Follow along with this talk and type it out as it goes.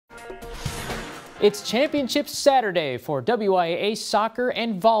It's Championship Saturday for WIAA soccer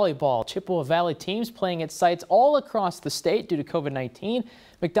and volleyball. Chippewa Valley teams playing at sites all across the state due to COVID-19.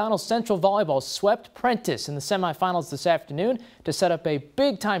 McDonell Central Volleyball swept Prentice in the semifinals this afternoon to set up a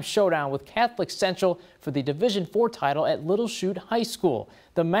big-time showdown with Catholic Central for the Division IV title at Little Chute High School.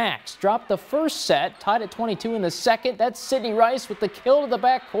 The Macks dropped the first set, tied at 22 in the second. That's Sydney Rice with the kill to the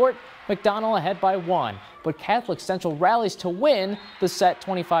backcourt. McDonell ahead by 1, but Catholic Central rallies to win the set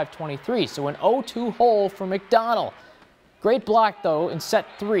 25-23, so an 0-2 hole for McDonell. Great block, though, in set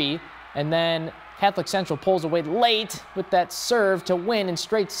 3, and then Catholic Central pulls away late with that serve to win in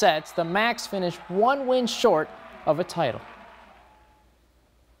straight sets. The Macks finish 1 win short of a title.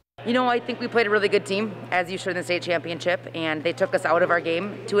 You know, I think we played a really good team, as you showed in the state championship, and they took us out of our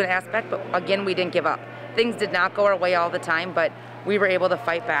game to an aspect, but again, we didn't give up. Things did not go our way all the time, but we were able to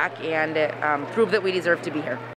fight back and prove that we deserve to be here.